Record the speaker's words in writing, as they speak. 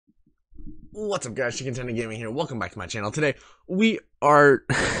What's up, guys? Tendie Gaming here. Welcome back to my channel. Today we are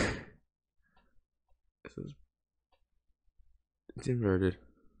it's inverted.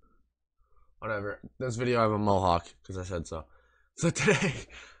 Whatever. This video I have a mohawk because I said so. So today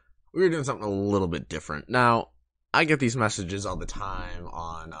we're doing something a little bit different. Now I get these messages all the time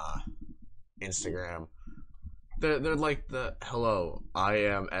on Instagram. They're like the hello, I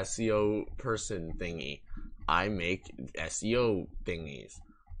am SEO person thingy. I make SEO thingies.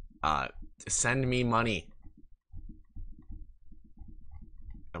 Send me money.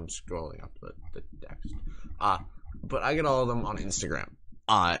 I'm scrolling up the text. But I get all of them on Instagram.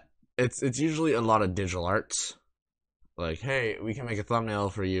 It's usually a lot of digital arts. Like, hey, we can make a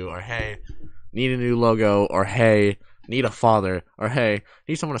thumbnail for you, or hey, need a new logo, or hey, need a father, or hey,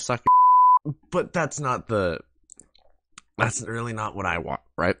 need someone to suck your. But that's really not what I want,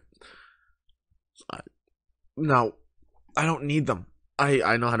 right? No, I don't need them.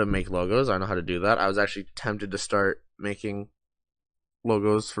 I know how to make logos. I know how to do that. I was actually tempted to start making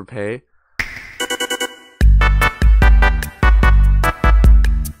logos for pay.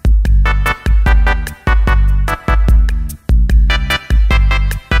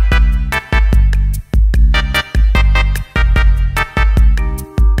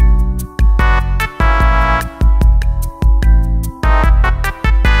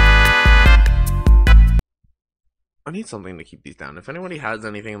 I need something to keep these down. If anybody has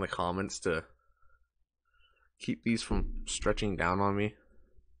anything in the comments to keep these from stretching down on me,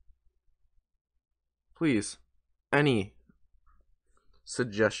 please, any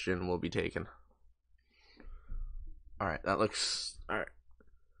suggestion will be taken. Alright, that looks... Alright.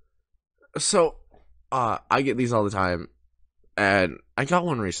 So, I get these all the time, and I got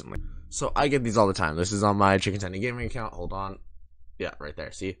one recently. So, I get these all the time. This is on my Tendie Gaming account. Hold on. Yeah, right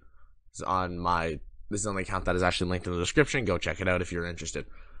there. See? It's on my... This is on the account that is actually linked in the description. Go check it out if you're interested.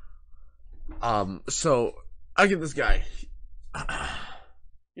 So I get this guy.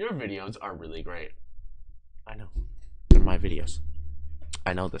 Your videos are really great. I know. They're my videos.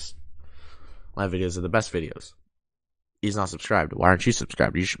 I know this. My videos are the best videos. He's not subscribed. Why aren't you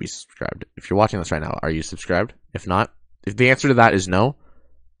subscribed? You should be subscribed. If you're watching this right now, are you subscribed? If not, if the answer to that is no,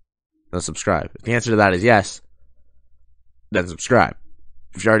 then subscribe. If the answer to that is yes, then subscribe.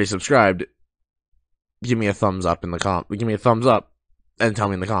 If you're already subscribed, give me a thumbs up in the give me a thumbs up and tell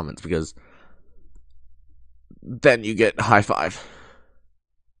me in the comments, because then you get a high five.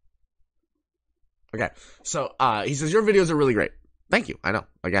 Okay, so he says your videos are really great. Thank you. I know.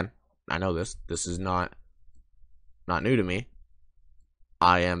 Again, I know this. This is not new to me.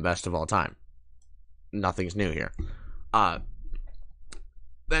 I am best of all time. Nothing's new here.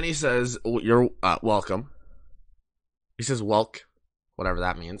 Then he says you're welcome. He says welk, whatever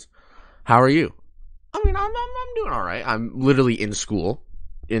that means. How are you? I mean, I'm doing all right. I'm literally in school,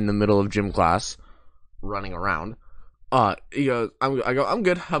 in the middle of gym class, running around. He goes, I go, I'm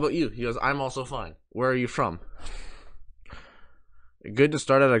good. How about you? He goes, I'm also fine. Where are you from? Good to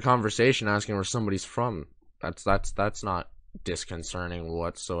start out a conversation asking where somebody's from. That's not disconcerting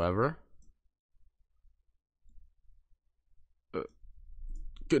whatsoever.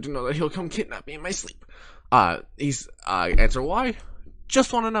 Good to know that he'll come kidnap me in my sleep. Answer why?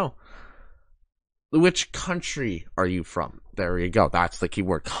 Just want to know. Which country are you from? There you go. That's the key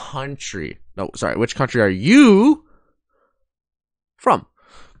word. Country. No, sorry. Which country are you from?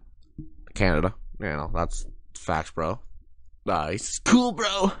 Canada. You know, that's facts, bro. He's cool,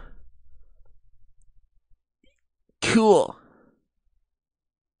 bro. Cool.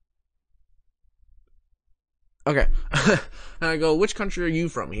 Okay. And I go, which country are you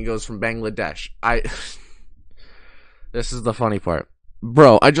from? He goes, from Bangladesh. This is the funny part.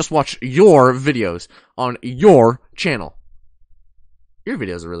 Bro, I just watched your videos on your channel. Your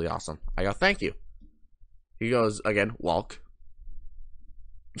videos are really awesome. I go, thank you. He goes, again, walk.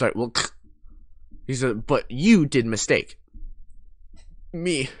 Sorry, well, he said, but you did mistake.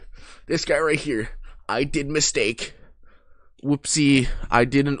 Me, this guy right here, I did mistake. Whoopsie, I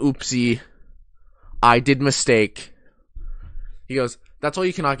did an oopsie. I did mistake. He goes, that's why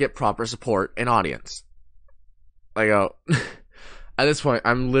you cannot get proper support and audience. I go... At this point,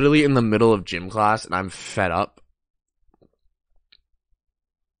 I'm literally in the middle of gym class, and I'm fed up.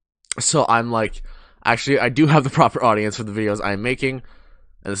 So I'm like, actually, I do have the proper audience for the videos I'm making,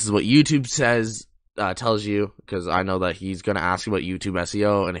 and this is what YouTube says, tells you, because I know that he's going to ask you about YouTube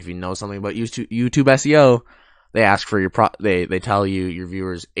SEO, and if you know something about YouTube SEO, they ask for your they tell you your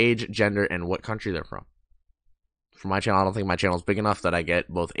viewers' age, gender, and what country they're from. For my channel, I don't think my channel is big enough that I get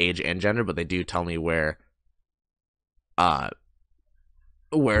both age and gender, but they do tell me where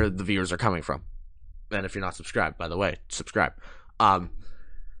the viewers are coming from. And if you're not subscribed, by the way, subscribe.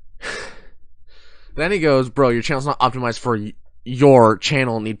 Then he goes, bro, your channel's not optimized for your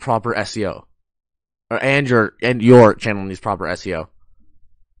channel need proper SEO. And your channel needs proper SEO.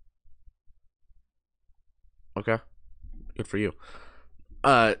 Okay. Good for you.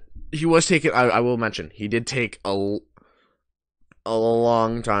 He was taking, I will mention, he did take a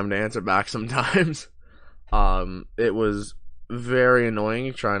long time to answer back sometimes. It was very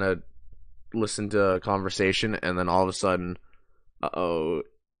annoying trying to listen to a conversation and then all of a sudden,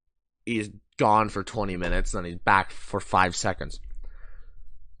 he's gone for 20 minutes, then he's back for 5 seconds.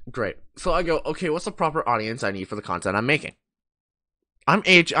 Great. So I go, okay, what's the proper audience I need for the content I'm making? I'm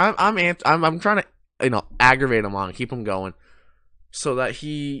trying to, aggravate him on, keep him going, so that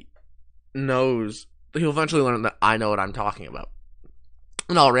he knows, he'll eventually learn that I know what I'm talking about.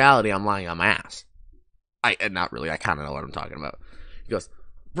 In all reality, I'm lying on my ass. Not really, I kind of know what I'm talking about. He goes,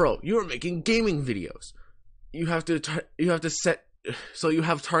 bro, you're making gaming videos. You have to set, so you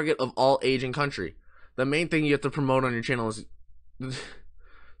have target of all age and country. The main thing you have to promote on your channel is,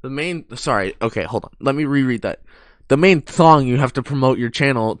 okay, hold on. Let me reread that. The main thing you have to promote your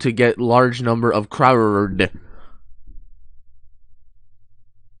channel to get large number of crowd.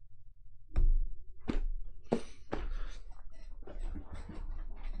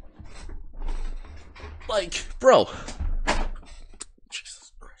 Like, bro.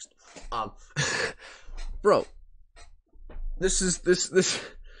 Jesus Christ. Bro. This.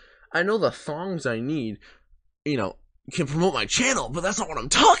 I know the thongs I need, can promote my channel, but that's not what I'm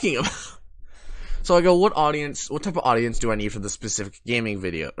talking about. So I go, what type of audience do I need for the specific gaming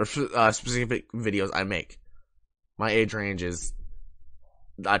video, or specific videos I make? My age range is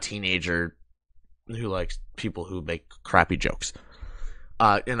a teenager who likes people who make crappy jokes.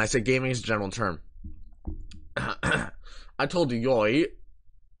 And I said gaming is a general term. I told Yoy,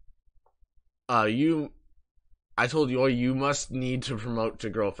 you must need to promote to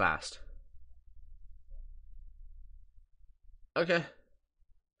grow fast. Okay.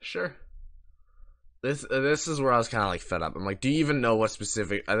 Sure. This is where I was kind of like fed up. I'm like, do you even know what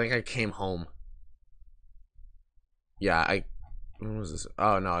specific? I think I came home. Yeah, when was this?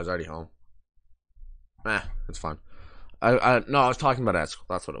 Oh no, I was already home. It's fine. No, I was talking about at school.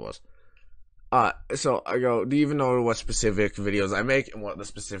 That's what it was. So I go, do you even know what specific videos I make and what the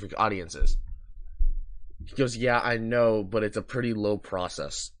specific audience is? He goes, yeah, I know, but it's a pretty low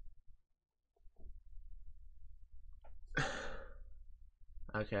process.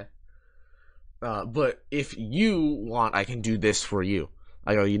 Okay. But if you want, I can do this for you.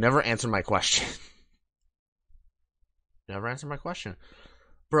 I go, you never answer my question. Never answer my question.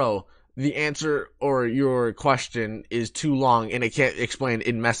 Bro, the answer or your question is too long and it can't explain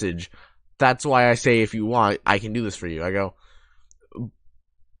in message. That's why I say if you want, I can do this for you. I go,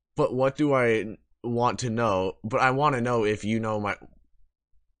 but what do I want to know? But I want to know if you know my...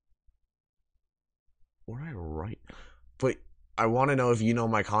 What did I write? But I want to know if you know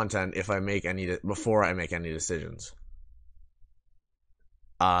my content before I make any decisions.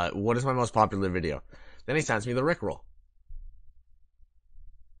 What is my most popular video? Then he sends me the Rickroll.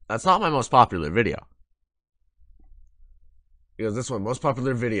 That's not my most popular video. He goes, this one, most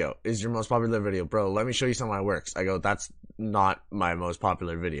popular video is your most popular video. Bro, let me show you some of my works. I go, that's not my most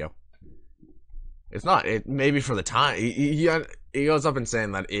popular video. It's not. It maybe for the time. He goes up and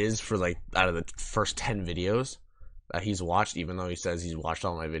saying that is for like out of the first 10 videos that he's watched, even though he says he's watched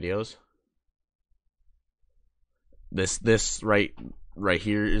all my videos. This right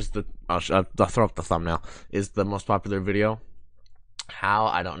here is the... I'll throw up the thumbnail. Is the most popular video. How?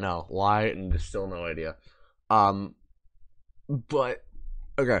 I don't know. Why? And there's still no idea. But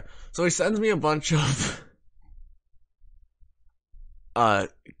okay. So he sends me a bunch of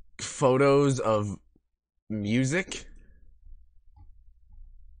photos of music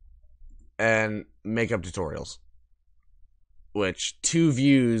and makeup tutorials, which 2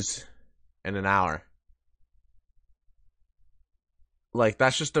 views in an hour. Like,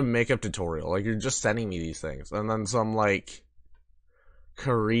 that's just a makeup tutorial. Like, you're just sending me these things. And then some, like,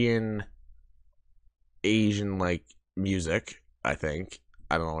 Korean, Asian, like, music, I think.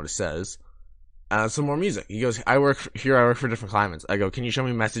 I don't know what it says. Some more music. He goes, I work for different climates. I go, can you show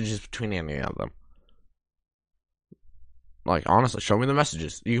me messages between any of them? Like, honestly, show me the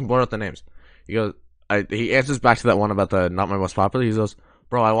messages. You can blur out the names. He goes, he answers back to that one about the not my most popular. He goes,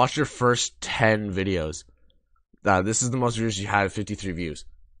 bro, I watched your first 10 videos. This is the most views you had, 53 views.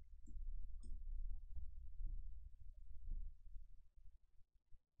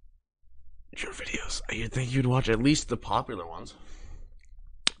 Your videos. You'd think you'd watch at least the popular ones.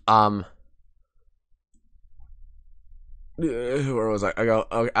 Where was I? I go,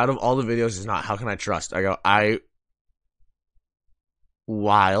 out of all the videos, it's not, how can I trust? I go,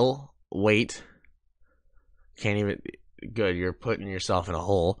 wait, Can't even. Good, you're putting yourself in a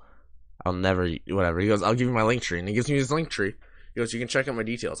hole. I'll never. Whatever. He goes, I'll give you my link tree, and he gives me his link tree. He goes, you can check out my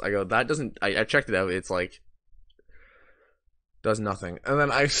details. I go, that doesn't. I checked it out. It's like does nothing, and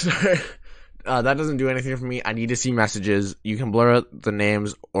then I start. That doesn't do anything for me. I need to see messages. You can blur out the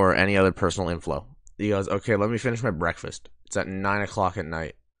names or any other personal info. He goes, okay, let me finish my breakfast. It's at 9 o'clock at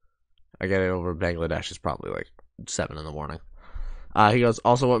night. I get it over Bangladesh. It's probably like 7 in the morning. He goes,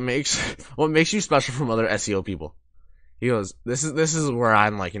 also, what makes you special from other SEO people? He goes, this is where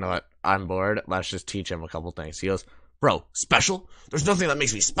I'm like, you know what? I'm bored. Let's just teach him a couple things. He goes, bro, special? There's nothing that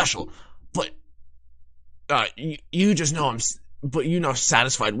makes me special. But, you just know but you know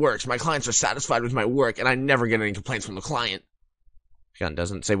satisfied works. My clients are satisfied with my work, and I never get any complaints from the client. Again,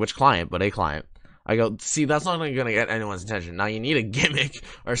 doesn't say which client, but a client. I go, see, that's not going to get anyone's attention. Now you need a gimmick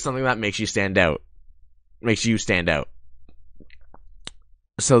or something that makes you stand out. Makes you stand out.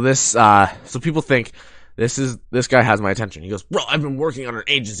 So so people think this guy has my attention. He goes, bro, I've been working on an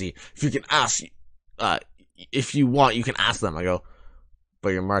agency. If you can ask, if you want, you can ask them. I go, but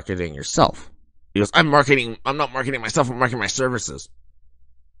you're marketing yourself. He goes, I'm not marketing myself, I'm marketing my services.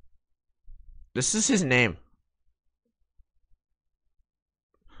 This is his name.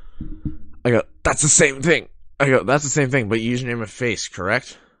 I go, that's the same thing. I go, that's the same thing, but username and face,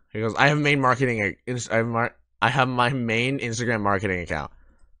 correct? He goes, I have my main Instagram marketing account.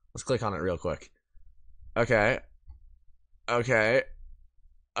 Let's click on it real quick. Okay.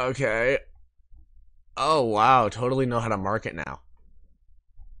 Oh, wow, totally know how to market now.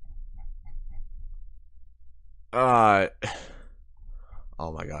 Oh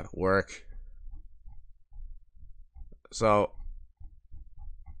my god, work. So,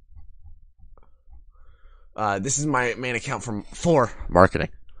 this is my main account for marketing.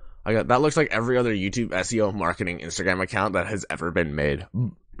 That looks like every other YouTube SEO marketing Instagram account that has ever been made.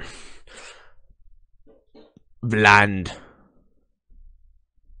 Bland,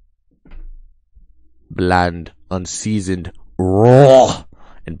 unseasoned, raw,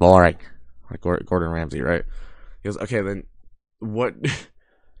 and boring. Like Gordon Ramsay, right? He goes, okay,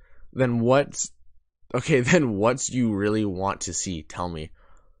 then what's you really want to see? Tell me.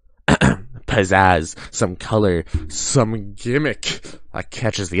 Pizzazz, some color, some gimmick that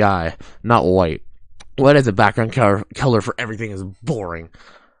catches the eye, not white. What is a background color for everything is boring.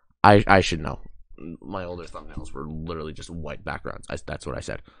 I should know. My older thumbnails were literally just white backgrounds. That's what I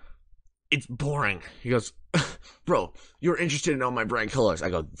said. It's boring. He goes, bro, you're interested in all my brand colors.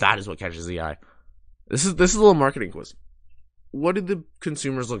 I go, that is what catches the eye. This is a little marketing quiz. What did the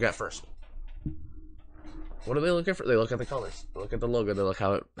consumers look at first? What do they look at first? They look at the colors. They look at the logo. They look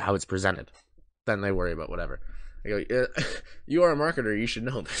how it's presented. Then they worry about whatever. I go, you are a marketer. You should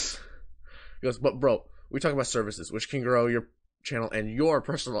know this. He goes, but bro, we talk about services, which can grow your channel and your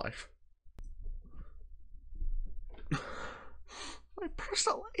personal life. My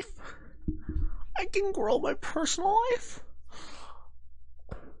personal life? I can grow my personal life?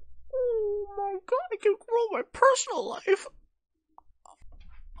 Oh my god, I can grow my personal life.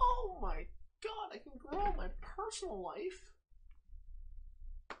 Oh my god, I can grow my personal life.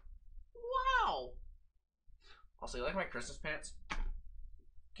 Wow. Also, you like my Christmas pants?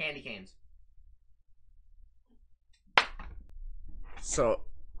 Candy canes. So,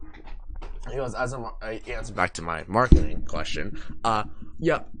 he goes, I answer back to my marketing question.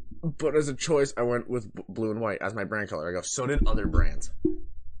 Yeah, but as a choice, I went with blue and white as my brand color. I go, so did other brands.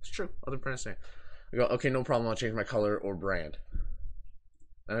 It's true, other brands say. I go, okay, no problem, I'll change my color or brand.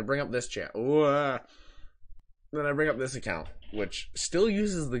 Then I bring up this chat. Then I bring up this account, which still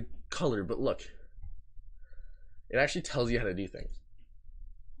uses the color, but look. It actually tells you how to do things.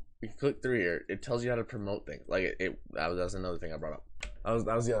 You click through here, it tells you how to promote things. Like, that was another thing I brought up.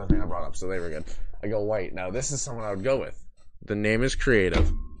 That was the other thing I brought up, so they were good. I go white. Now, this is someone I would go with. The name is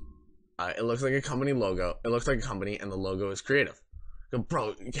creative. It looks like a company logo. It looks like a company, and the logo is creative. I go,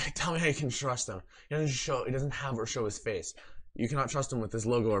 bro, tell me how you can trust him. He doesn't have or show his face. You cannot trust him with his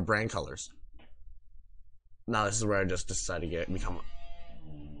logo or brand colors. Now, this is where I just decided to become...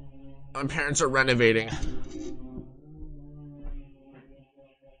 My parents are renovating.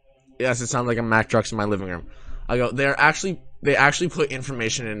 Yes, it sounds like a Mack trucks in my living room. I go, they actually put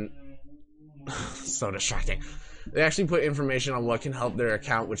information in... So distracting. They actually put information on what can help their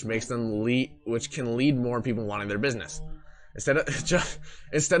account, which can lead more people wanting their business. Instead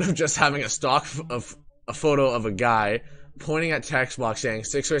of just having a stock of a photo of a guy pointing at text box saying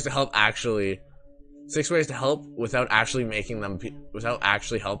 6 ways to help without actually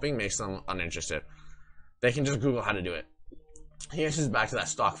helping makes them uninterested. They can just Google how to do it. He answers back to that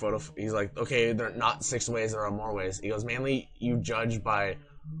stock photo. He's like, okay, there are not 6 ways, there are more ways. He goes, mainly you judge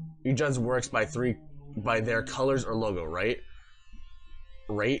works by 3 by their colors or logo, right?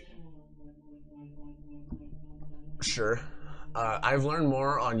 Right? Sure. I've learned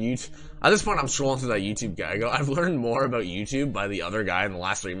more on YouTube. At this point, I'm scrolling through that YouTube guy. I go, I've learned more about YouTube by the other guy in the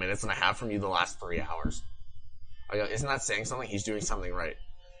last 3 minutes than I have from you the last 3 hours. I go, isn't that saying something? He's doing something right.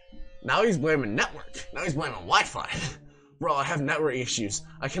 Now he's blaming network. Now he's blaming Wi-Fi. Bro, I have network issues.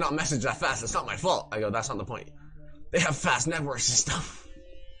 I cannot message that fast. It's not my fault. I go, that's not the point. They have fast networks and stuff.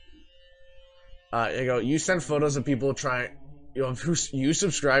 I go, you send photos of people trying, who you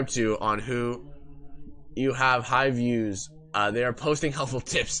subscribe to on who you have high views. They are posting helpful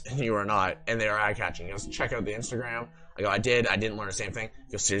tips and you are not, and they are eye-catching. He goes, check out the Instagram. I go, I didn't learn the same thing.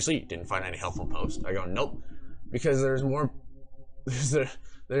 He goes, seriously, you didn't find any helpful posts? I go, nope. Because there's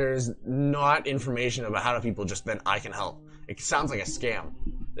not information about how to people just then I can help. It sounds like a scam.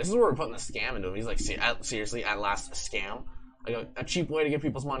 This is where we're putting the scam into him. He's like, seriously, at last, a scam? I go, a cheap way to get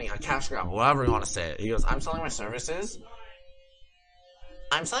people's money, a cash grab, whatever you want to say it. He goes, I'm selling my services.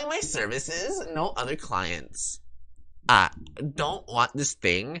 I'm selling my services, no other clients. Don't want this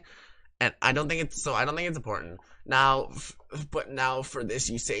thing, and I don't think it's important. Now, but now for this,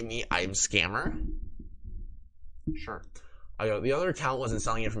 you say me, I'm scammer? Sure. I go, the other account wasn't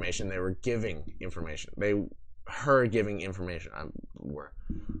selling information, they were giving information. Her giving information.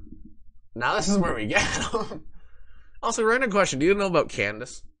 Now this is where we get. Also, random question, do you know about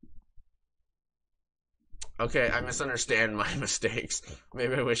Candace? Okay, I misunderstand my mistakes.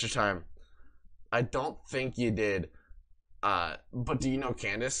 Maybe I waste your time. I don't think you did. But do you know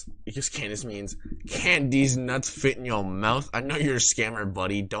Candace? Because Candace means, can these nuts fit in your mouth? I know you're a scammer,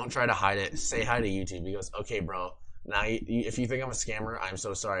 buddy. Don't try to hide it. Say hi to YouTube. He goes, okay, bro. Now, if you think I'm a scammer, I'm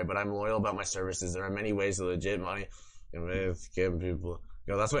so sorry, but I'm loyal about my services. There are many ways to legit money. Scam people.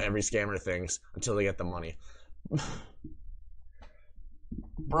 You know, that's what every scammer thinks until they get the money.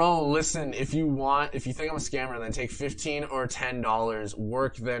 Bro, listen, if you think I'm a scammer, then take $15 or $10.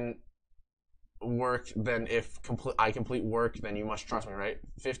 If I complete work, then you must trust me, right?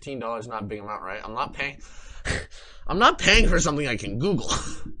 $15 not a big amount, right? I'm not paying for something I can Google.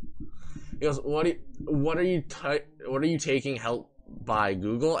 He goes, what are you taking help by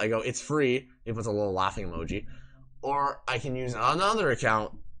Google? I go, it's free. He puts a little laughing emoji. Or I can use another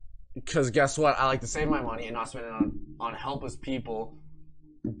account, because guess what? I like to save my money and not spend it on helpless people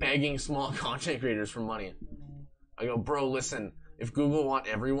begging small content creators for money. I go, bro, listen, if Google want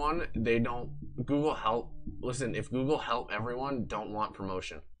everyone, they don't. Google help. Listen, if Google help everyone, don't want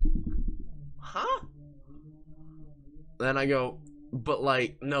promotion. Huh? Then I go,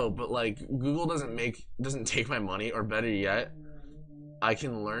 Google doesn't take my money, or better yet, I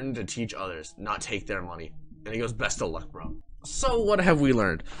can learn to teach others, not take their money. And he goes, best of luck, bro. So what have we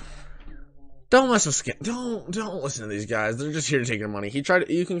learned? Don't mess with scam. Don't listen to these guys. They're just here to take your money.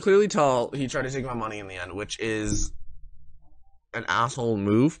 You can clearly tell he tried to take my money in the end, which is an asshole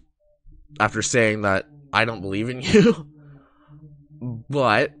move after saying that I don't believe in you.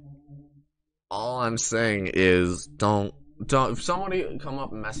 But all I'm saying is don't if somebody come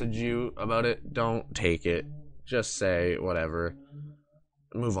up and message you about it, don't take it. Just say whatever.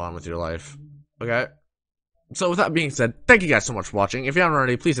 Move on with your life. Okay? So with that being said, thank you guys so much for watching. If you haven't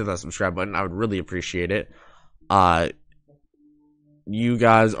already, please hit that subscribe button. I would really appreciate it. You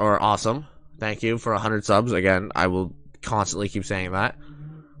guys are awesome. Thank you for 100 subs. Again, I will constantly keep saying that.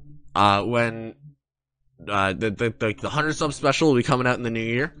 When the 100 sub special will be coming out in the new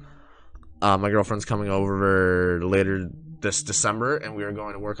year. My girlfriend's coming over later this December, and we are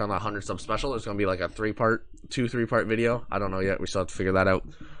going to work on the 100 sub special. There's going to be like a 3-part video. I don't know yet. We still have to figure that out.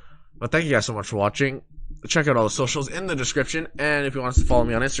 But thank you guys so much for watching. Check out all the socials in the description, and if you want to follow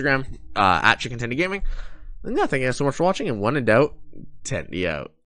me on Instagram, at Tendie Gaming. Then yeah, thank you guys so much for watching, and when in doubt, Tendie out.